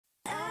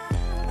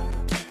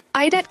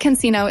Aidette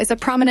Cancino is a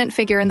prominent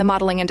figure in the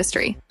modeling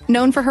industry,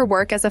 known for her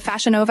work as a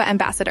Fashionnova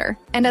ambassador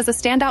and as a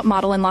standout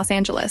model in Los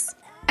Angeles.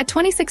 At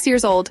 26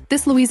 years old,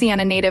 this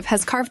Louisiana native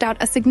has carved out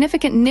a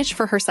significant niche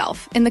for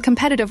herself in the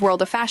competitive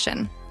world of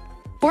fashion.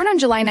 Born on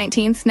July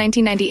 19,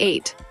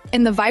 1998,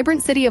 in the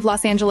vibrant city of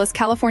Los Angeles,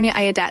 California,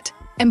 Aidette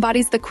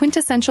embodies the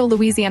quintessential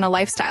Louisiana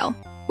lifestyle,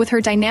 with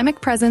her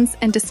dynamic presence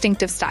and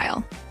distinctive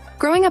style.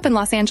 Growing up in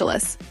Los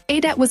Angeles,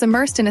 Aidette was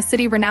immersed in a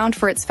city renowned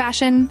for its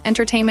fashion,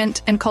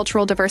 entertainment, and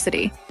cultural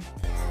diversity.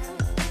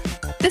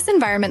 This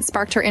environment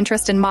sparked her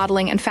interest in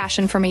modeling and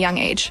fashion from a young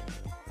age.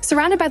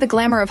 Surrounded by the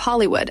glamour of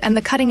Hollywood and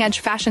the cutting-edge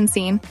fashion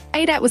scene,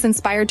 Aidette was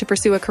inspired to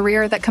pursue a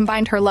career that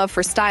combined her love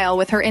for style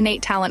with her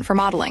innate talent for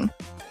modeling.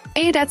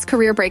 Aidette's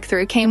career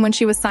breakthrough came when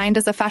she was signed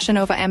as a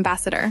Fashionnova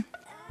ambassador.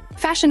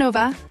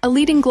 Fashionnova, a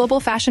leading global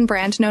fashion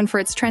brand known for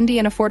its trendy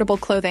and affordable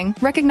clothing,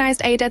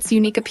 recognized Aidette's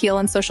unique appeal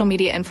and social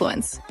media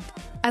influence.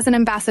 As an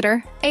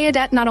ambassador,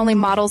 Aidette not only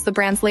models the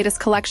brand's latest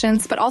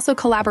collections but also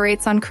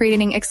collaborates on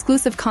creating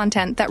exclusive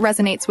content that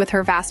resonates with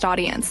her vast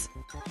audience.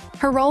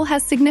 Her role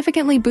has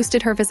significantly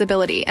boosted her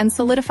visibility and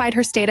solidified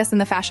her status in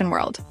the fashion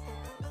world.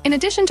 In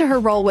addition to her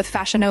role with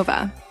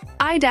Fashionnova,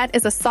 Aidette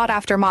is a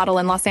sought-after model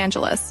in Los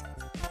Angeles.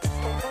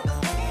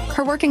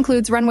 Her work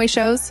includes runway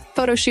shows,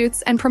 photo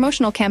shoots, and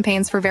promotional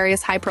campaigns for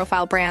various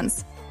high-profile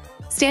brands.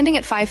 Standing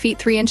at 5 feet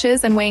 3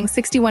 inches and weighing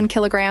 61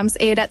 kilograms,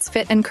 Aidette's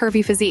fit and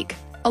curvy physique,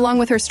 along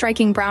with her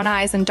striking brown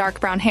eyes and dark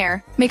brown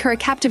hair, make her a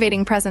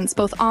captivating presence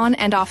both on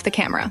and off the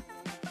camera.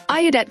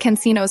 Aidette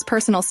Cancino's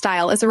personal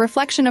style is a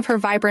reflection of her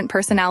vibrant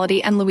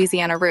personality and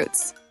Louisiana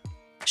roots.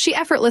 She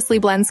effortlessly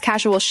blends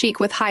casual chic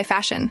with high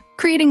fashion,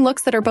 creating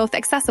looks that are both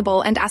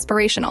accessible and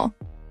aspirational.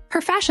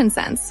 Her fashion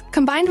sense,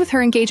 combined with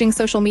her engaging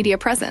social media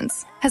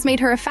presence, has made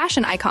her a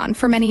fashion icon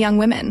for many young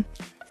women.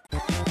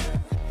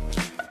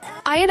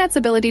 Aidette's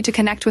ability to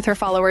connect with her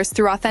followers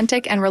through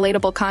authentic and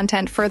relatable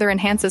content further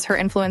enhances her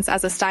influence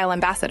as a style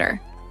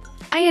ambassador.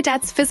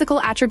 Aidette's physical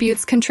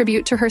attributes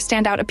contribute to her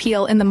standout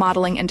appeal in the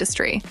modeling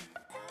industry.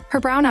 Her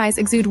brown eyes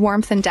exude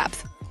warmth and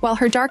depth, while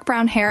her dark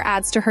brown hair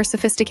adds to her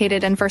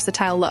sophisticated and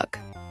versatile look.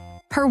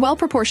 Her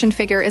well-proportioned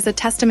figure is a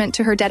testament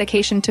to her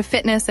dedication to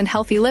fitness and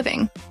healthy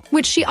living,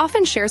 which she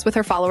often shares with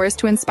her followers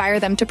to inspire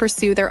them to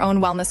pursue their own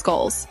wellness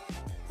goals.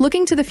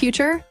 Looking to the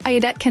future,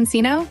 Aidette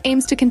Cancino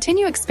aims to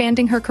continue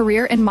expanding her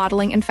career in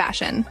modeling and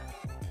fashion.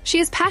 She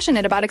is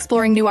passionate about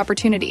exploring new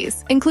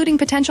opportunities, including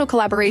potential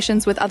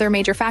collaborations with other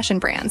major fashion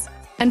brands,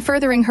 and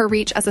furthering her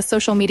reach as a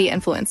social media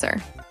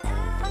influencer.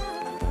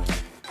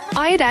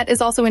 Aidette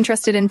is also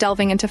interested in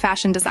delving into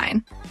fashion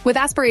design, with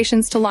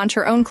aspirations to launch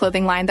her own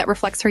clothing line that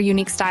reflects her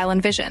unique style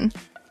and vision.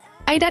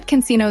 Aidette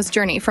Cancino's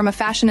journey from a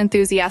fashion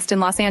enthusiast in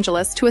Los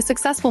Angeles to a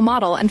successful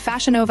model and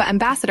Fashionnova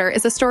ambassador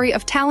is a story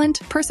of talent,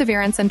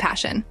 perseverance, and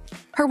passion.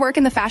 Her work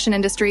in the fashion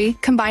industry,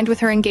 combined with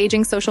her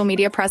engaging social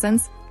media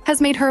presence,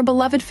 has made her a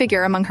beloved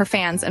figure among her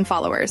fans and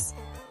followers.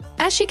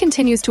 As she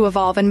continues to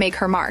evolve and make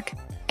her mark,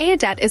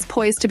 Aidette is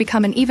poised to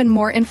become an even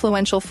more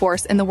influential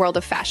force in the world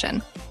of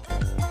fashion.